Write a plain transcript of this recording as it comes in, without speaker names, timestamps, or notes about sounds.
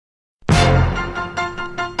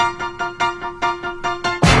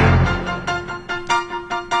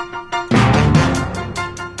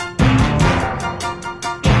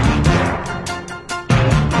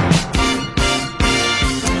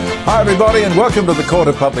everybody, and welcome to the Court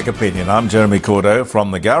of Public Opinion. I'm Jeremy Cordeaux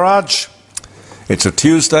from the garage. It's a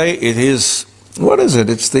Tuesday. It is, what is it?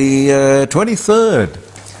 It's the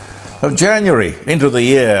 23rd of January into the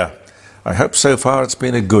year. I hope so far it's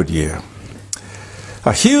been a good year.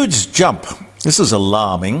 A huge jump. This is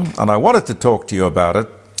alarming, and I wanted to talk to you about it.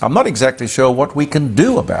 I'm not exactly sure what we can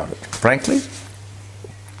do about it, frankly.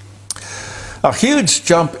 A huge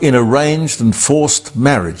jump in arranged and forced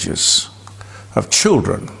marriages of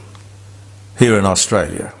children here in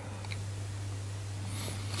Australia.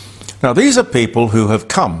 Now, these are people who have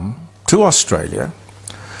come to Australia.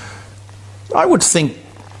 I would think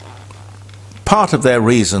part of their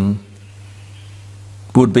reason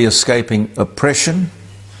would be escaping oppression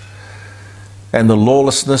and the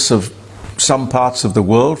lawlessness of some parts of the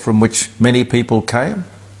world from which many people came.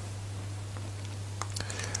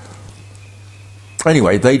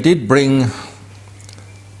 Anyway, they did bring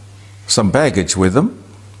some baggage with them.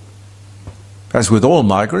 As with all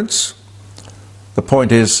migrants, the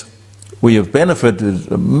point is we have benefited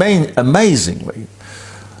amazingly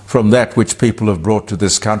from that which people have brought to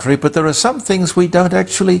this country, but there are some things we don't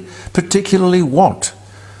actually particularly want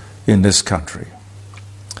in this country.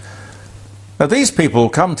 Now, these people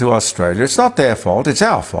come to Australia. It's not their fault, it's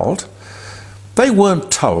our fault. They weren't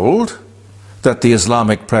told that the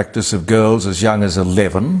Islamic practice of girls as young as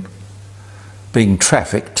 11 being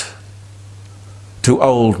trafficked to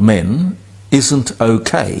old men isn't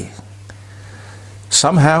okay.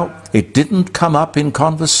 Somehow it didn't come up in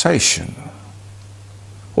conversation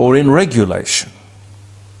or in regulation.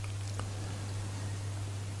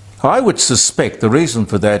 I would suspect the reason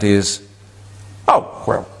for that is, oh,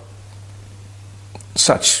 well,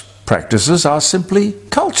 such practices are simply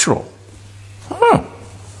cultural.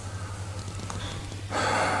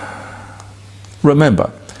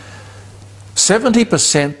 Remember,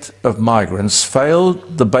 70% of migrants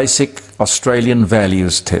failed the basic Australian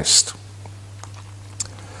values test.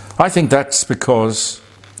 I think that's because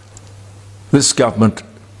this government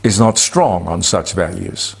is not strong on such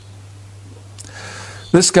values.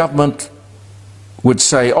 This government would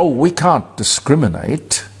say, oh, we can't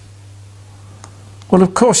discriminate. Well,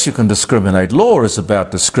 of course you can discriminate. Law is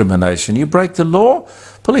about discrimination. You break the law,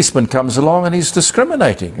 policeman comes along and he's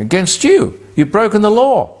discriminating against you. You've broken the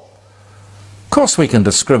law. Of course we can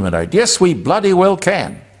discriminate. Yes, we bloody well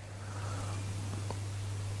can.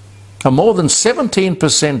 A more than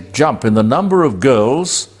 17% jump in the number of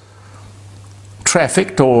girls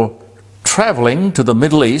trafficked or travelling to the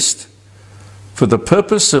Middle East for the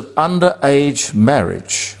purpose of underage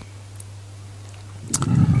marriage.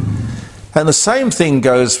 And the same thing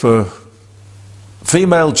goes for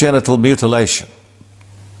female genital mutilation.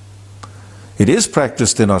 It is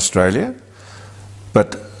practiced in Australia,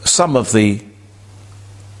 but some of the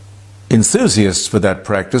enthusiasts for that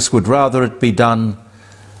practice would rather it be done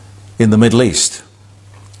in the Middle East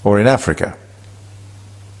or in Africa.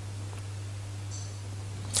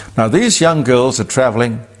 Now, these young girls are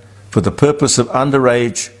travelling for the purpose of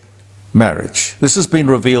underage marriage. This has been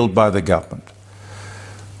revealed by the government.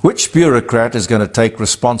 Which bureaucrat is going to take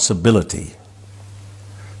responsibility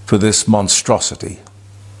for this monstrosity,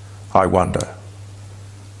 I wonder?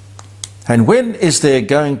 And when is there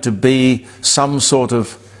going to be some sort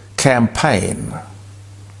of campaign?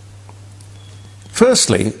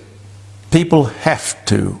 Firstly, people have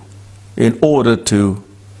to, in order to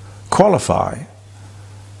qualify,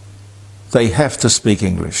 they have to speak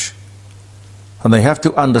English. And they have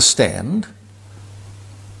to understand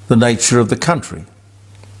the nature of the country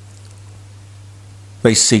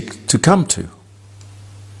they seek to come to.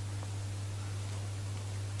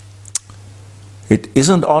 It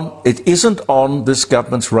isn't on this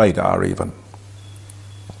government's radar even.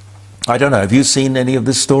 I don't know, have you seen any of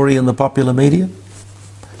this story in the popular media?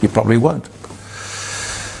 You probably won't.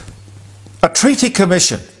 A treaty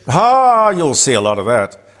commission. You'll see a lot of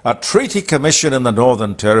that. A treaty commission in the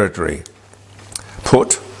Northern Territory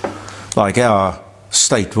put, like our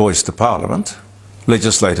state voice to Parliament,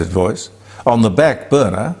 legislative voice, on the back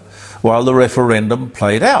burner while the referendum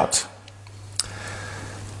played out.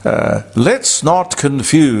 Let's not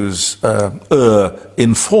confuse,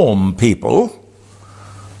 inform people.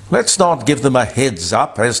 Let's not give them a heads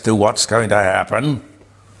up as to what's going to happen.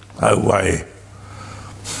 No way.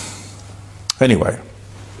 Anyway,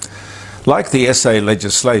 like the SA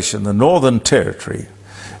legislation, the Northern Territory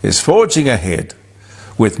is forging ahead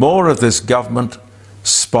with more of this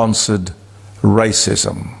government-sponsored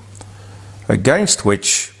racism, against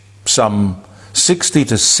which some 60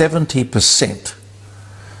 to 70%,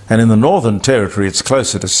 and in the Northern Territory it's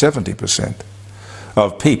closer to 70%,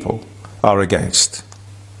 of people are against.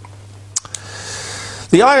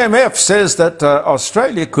 The IMF says that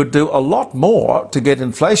Australia could do a lot more to get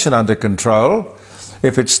inflation under control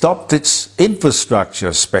if it stopped its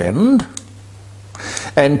infrastructure spend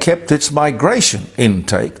and kept its migration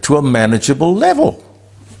intake to a manageable level.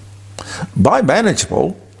 By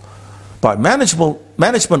management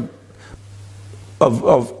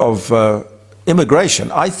of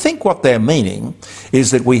immigration, I think what they're meaning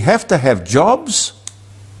is that we have to have jobs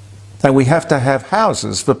and we have to have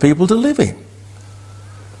houses for people to live in.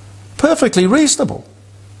 Perfectly reasonable.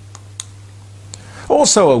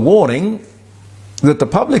 Also a warning that the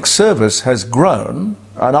public service has grown,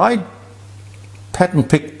 and I hadn't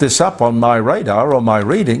picked this up on my radar or my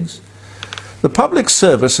readings. The public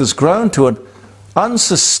service has grown to an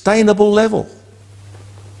unsustainable level,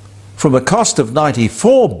 from a cost of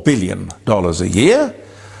 $94 billion a year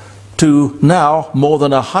to now more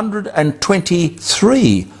than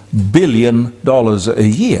 $123 billion a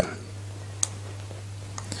year.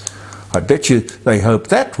 I bet you they hoped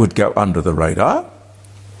that would go under the radar.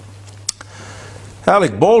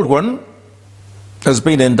 Alec Baldwin has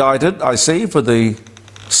been indicted, I see, for the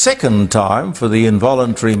second time for the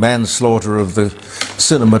involuntary manslaughter of the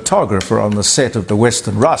cinematographer on the set of The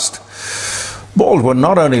Western Rust. Baldwin,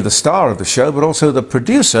 not only the star of the show, but also the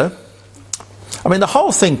producer. I mean, the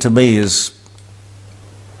whole thing to me is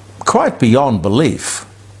quite beyond belief.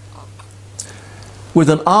 With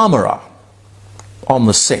an armourer on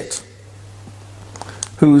the set,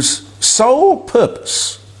 whose sole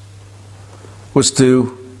purpose was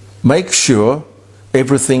to make sure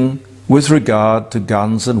everything with regard to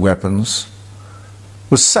guns and weapons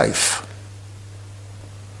was safe.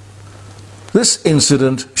 This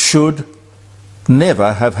incident should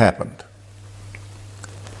never have happened.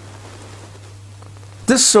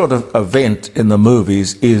 This sort of event in the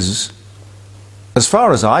movies is, as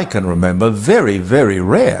far as I can remember, very, very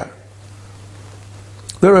rare.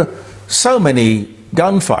 There are so many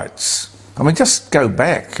gunfights. I mean, just go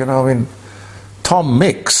back, you know, I mean, Tom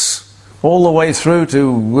Mix, all the way through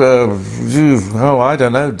to, I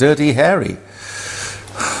don't know, Dirty Harry.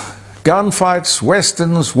 Gunfights,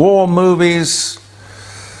 westerns, war movies,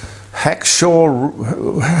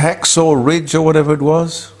 Hacksaw Ridge or whatever it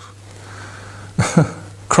was.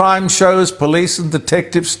 Crime shows, police and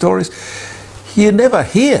detective stories. You never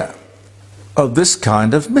hear of this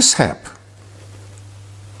kind of mishap.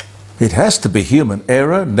 It has to be human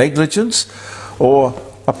error, negligence, or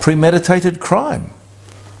a premeditated crime.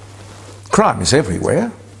 Crime is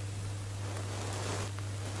everywhere.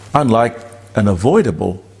 Unlike an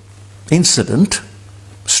avoidable incident,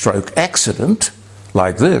 stroke accident,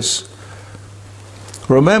 like this.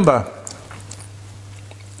 Remember,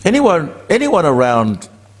 anyone around,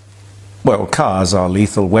 well, cars are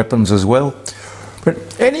lethal weapons as well, but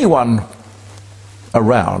anyone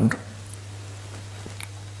around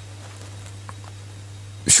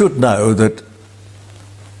should know that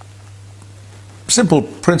simple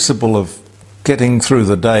principle of getting through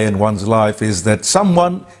the day in one's life is that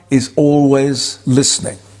someone is always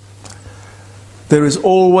listening. There is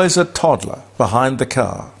always a toddler behind the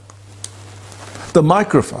car. The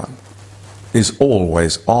microphone is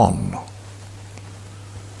always on.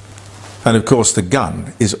 And of course the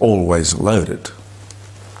gun is always loaded.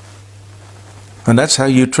 And that's how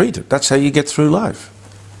you treat it. That's how you get through life.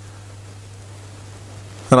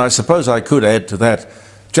 And I suppose I could add to that,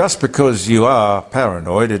 just because you are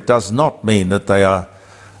paranoid, it does not mean that they are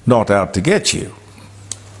not out to get you.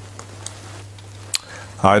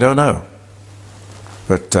 I don't know.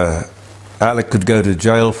 But Alec could go to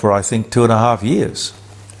jail for, I think, 2.5 years.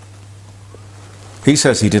 He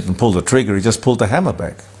says he didn't pull the trigger, he just pulled the hammer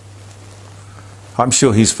back. I'm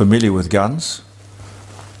sure he's familiar with guns.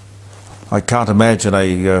 I can't imagine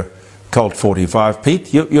a Colt 45.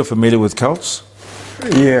 Pete, you're familiar with Colts?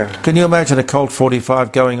 Yeah. Can you imagine a Colt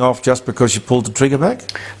 45 going off just because you pulled the trigger back?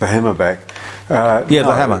 The hammer back? Yeah, no,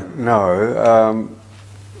 the hammer. No.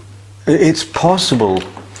 It's possible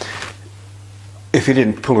if he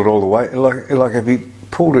didn't pull it all the way. Like if he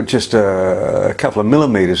pulled it just a couple of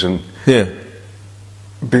millimetres and... Yeah.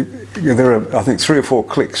 There are, I think, 3 or 4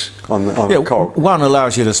 clicks on the Colt. One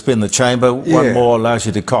allows you to spin the chamber, one more allows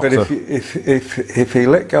you to cock but if he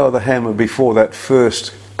let go of the hammer before that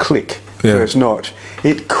first click, first notch,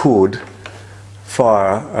 it could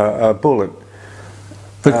fire a bullet.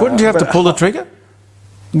 But wouldn't you have to pull the trigger?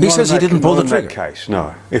 He says he didn't pull the trigger. In that case,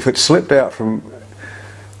 no. If it slipped out from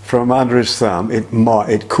under his thumb,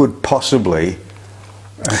 it could possibly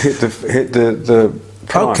hit the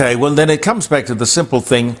prime. Okay, well then it comes back to the simple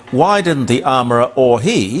thing, why didn't the armourer or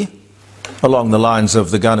he, along the lines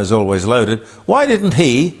of the gun is always loaded, why didn't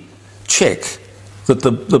he check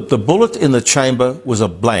that the bullet in the chamber was a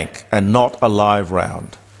blank and not a live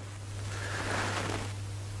round.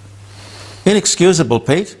 Inexcusable,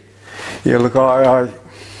 Pete. Yeah, look, I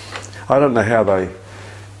don't know how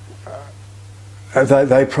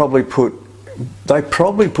they probably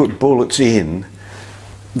put bullets in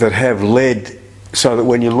that have lead, so that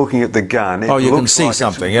when you're looking at the gun, you can looks see like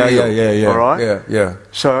something. It's real, Yeah. All right. Yeah.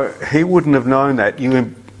 So he wouldn't have known that.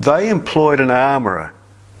 They employed an armourer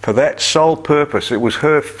for that sole purpose. It was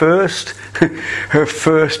her first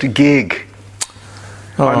gig.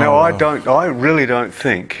 I really don't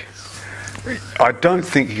think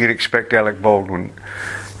you could expect Alec Baldwin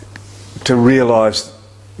to realise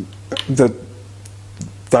that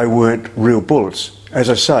they weren't real bullets. As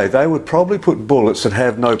I say, they would probably put bullets that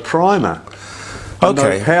have no primer,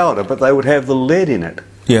 no powder, but they would have the lead in it.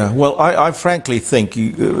 Yeah, well, I frankly think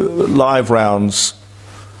live rounds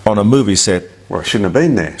on a movie set, well, shouldn't have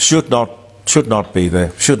been there. Should not be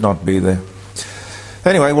there. Should not be there.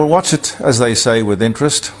 Anyway, we'll watch it, as they say, with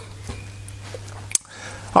interest.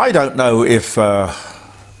 I don't know if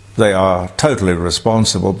they are totally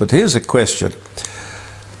responsible, but here's a question.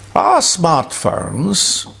 Are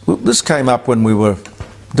smartphones, this came up when we were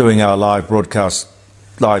doing our live broadcast,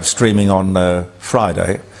 live streaming on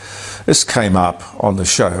Friday, this came up on the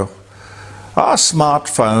show, are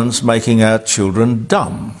smartphones making our children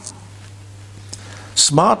dumb?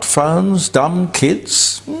 Smartphones, dumb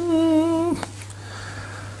kids?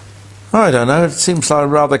 I don't know, it seems like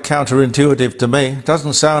rather counterintuitive to me.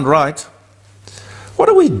 Doesn't sound right. What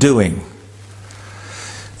are we doing?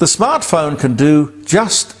 The smartphone can do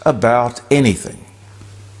just about anything,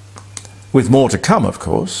 with more to come, of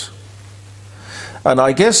course. And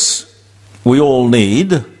I guess we all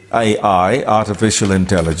need AI, artificial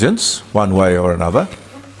intelligence, one way or another.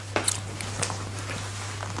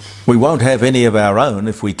 We won't have any of our own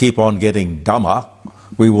if we keep on getting dumber.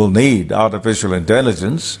 We will need artificial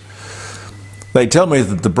intelligence. They tell me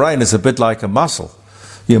that the brain is a bit like a muscle.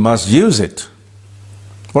 You must use it.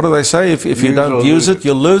 What do they say? If you don't use it,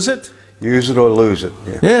 you'll lose it? Use it or lose it.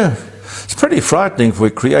 Yeah. It's pretty frightening if we're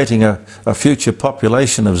creating a future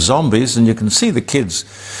population of zombies, and you can see the kids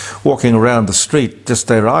walking around the street, just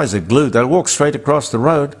their eyes are glued. They'll walk straight across the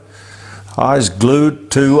road, eyes glued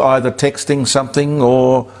to either texting something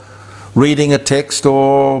or reading a text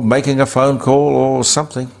or making a phone call or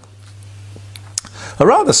something. A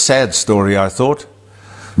rather sad story, I thought,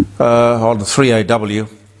 on the 3AW.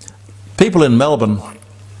 People in Melbourne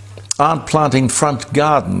aren't planting front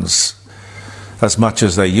gardens as much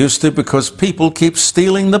as they used to because people keep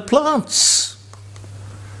stealing the plants.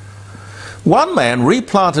 One man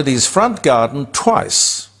replanted his front garden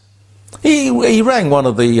twice. He rang one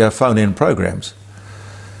of the phone-in programs.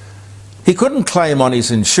 He couldn't claim on his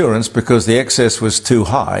insurance because the excess was too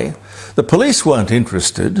high. The police weren't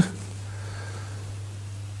interested.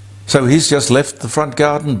 So he's just left the front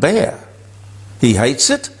garden bare. He hates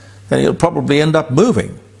it, and he'll probably end up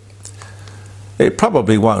moving. It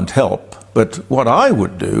probably won't help, but what I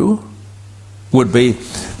would do would be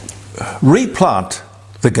replant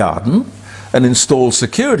the garden and install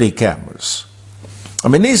security cameras. I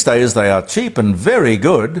mean, these days they are cheap and very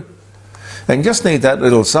good, and you just need that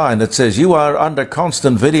little sign that says you are under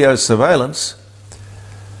constant video surveillance.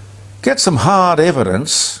 Get some hard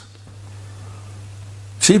evidence.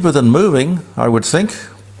 Cheaper than moving, I would think.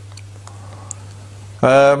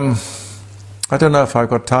 I don't know if I've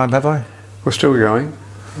got time, have I? We're still going.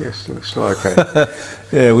 Yes, it's still okay.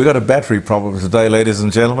 Yeah, we've got a battery problem today, ladies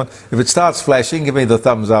and gentlemen. If it starts flashing, give me the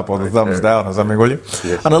thumbs up or the thumbs down or something, will you?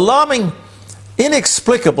 Yes. An alarming,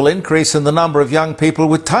 inexplicable increase in the number of young people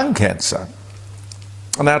with tongue cancer.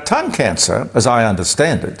 Now, tongue cancer, as I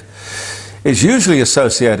understand it, is usually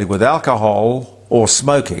associated with alcohol or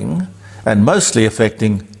smoking, and mostly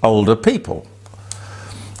affecting older people.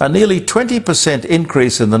 A nearly 20%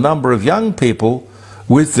 increase in the number of young people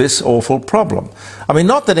with this awful problem. I mean,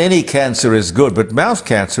 not that any cancer is good, but mouth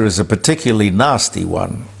cancer is a particularly nasty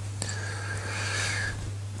one.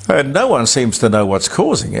 And no one seems to know what's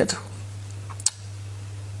causing it.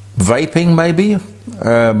 Vaping, maybe?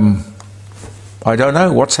 I don't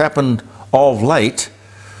know what's happened of late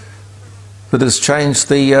that has changed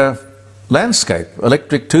the landscape.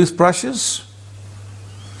 Electric toothbrushes?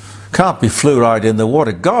 Can't be fluoride in the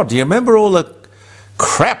water. God, do you remember all the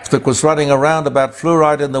crap that was running around about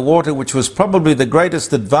fluoride in the water, which was probably the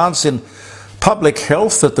greatest advance in public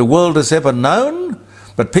health that the world has ever known?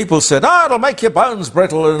 But people said, oh, it'll make your bones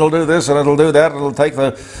brittle, and it'll do this, and it'll do that, and it'll take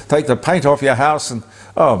the paint off your house, and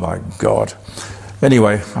oh my God.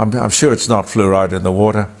 Anyway, I'm sure it's not fluoride in the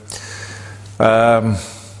water.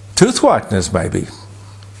 Tooth whiteners, maybe.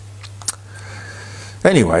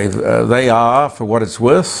 Anyway, they are, for what it's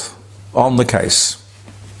worth, on the case.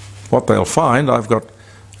 What they'll find, I've got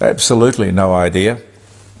absolutely no idea.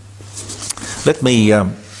 Let me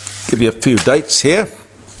give you a few dates here,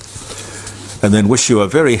 and then wish you a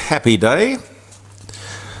very happy day,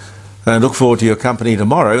 and look forward to your company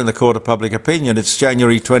tomorrow in the Court of Public Opinion. It's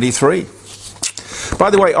January 23. By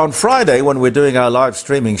the way, on Friday, when we're doing our live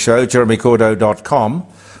streaming show, jeremycordo.com,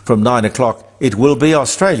 from 9 o'clock, it will be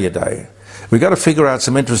Australia Day. We've got to figure out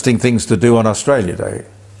some interesting things to do on Australia Day.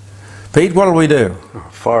 Pete, what'll we do?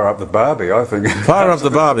 Fire up the Barbie, I think. Fire up the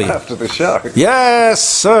Barbie. After the show. Yes,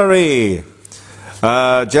 sirree.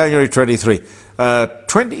 January 23.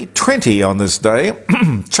 2020 on this day,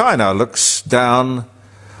 China looks down,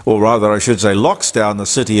 or rather I should say locks down the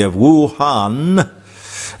city of Wuhan,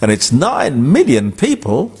 and it's 9 million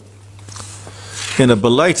people in a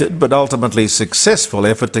belated but ultimately successful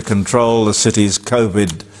effort to control the city's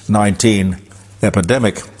COVID-19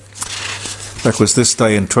 epidemic. That was this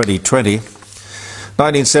day in 2020.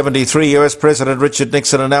 1973, US President Richard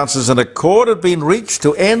Nixon announces an accord had been reached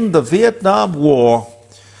to end the Vietnam War.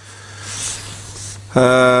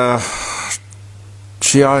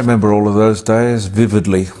 Gee, I remember all of those days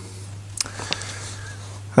vividly.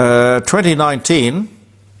 2019,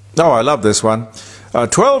 oh, I love this one.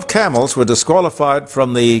 12 camels were disqualified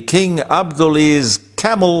from the King Abdul's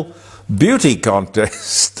Camel Beauty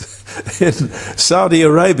Contest in Saudi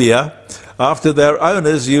Arabia after their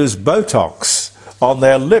owners used Botox on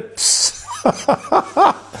their lips.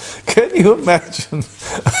 Can you imagine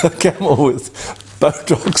a camel with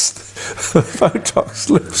Botox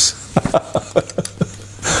lips?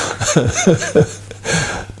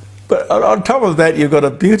 But on top of that, you've got a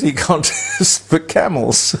beauty contest for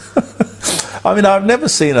camels. I mean, I've never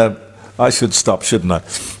seen a... I should stop, shouldn't I?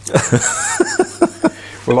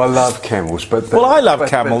 Well, I love camels, but... Well, I love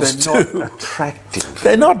camels they're too. not attractive.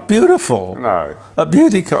 They're not beautiful. No. A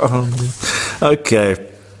beauty contest. Okay.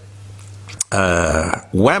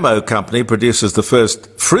 Whammo Company produces the first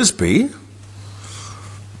Frisbee.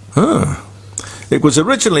 Huh. It was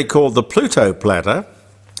originally called the Pluto Platter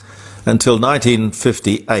until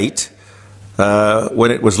 1958.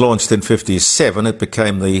 When it was launched in 57, it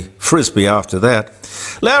became the Frisbee after that.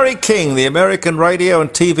 Larry King, the American radio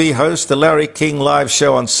and TV host, the Larry King live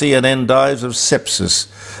show on CNN, dies of sepsis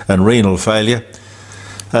and renal failure.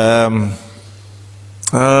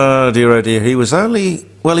 Oh dear, he was only,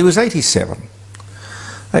 well, he was 87.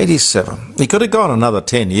 87. He could have gone another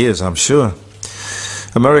 10 years, I'm sure.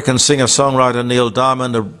 American singer-songwriter Neil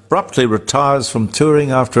Diamond abruptly retires from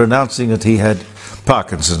touring after announcing that he had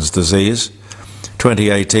Parkinson's disease.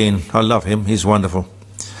 2018. I love him. He's wonderful.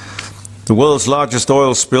 The world's largest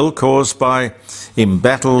oil spill caused by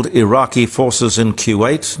embattled Iraqi forces in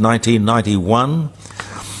Kuwait, 1991.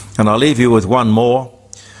 And I'll leave you with one more.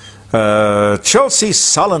 Chelsea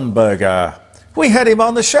Sullenberger. We had him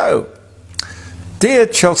on the show. Dear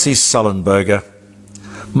Chelsea Sullenberger,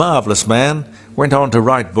 marvellous man, went on to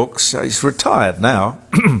write books. He's retired now.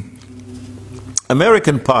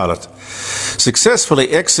 American pilot successfully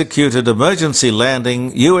executed emergency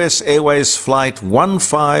landing US Airways Flight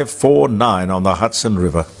 1549 on the Hudson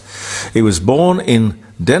River. He was born in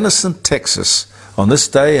Denison, Texas on this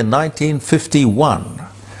day in 1951.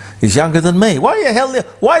 He's younger than me.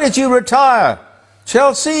 Why did you retire?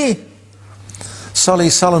 Chelsea? Sully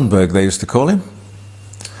Sullenberg, they used to call him.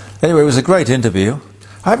 Anyway, it was a great interview.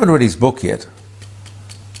 I haven't read his book yet,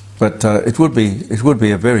 but it would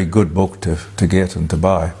be a very good book to get and to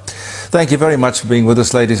buy. Thank you very much for being with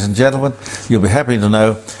us, ladies and gentlemen. You'll be happy to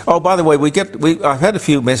know. Oh, by the way, I've had a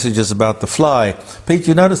few messages about the fly. Pete,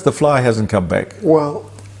 you notice the fly hasn't come back?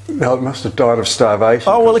 Well, no, it must have died of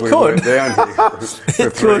starvation. Oh, well, it we could. Were down here for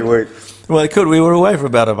 3 weeks. Well, it could. We were away for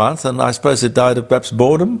about a month, and I suppose it died of perhaps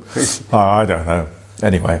boredom. Oh, I don't know.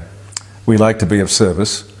 Anyway, we like to be of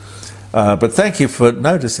service. But thank you for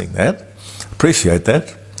noticing that. Appreciate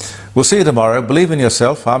that. We'll see you tomorrow. Believe in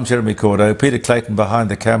yourself. I'm Jeremy Cordo, Peter Clayton behind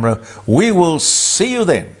the camera. We will see you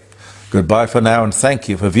then. Goodbye for now, and thank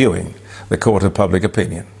you for viewing the Court of Public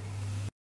Opinion.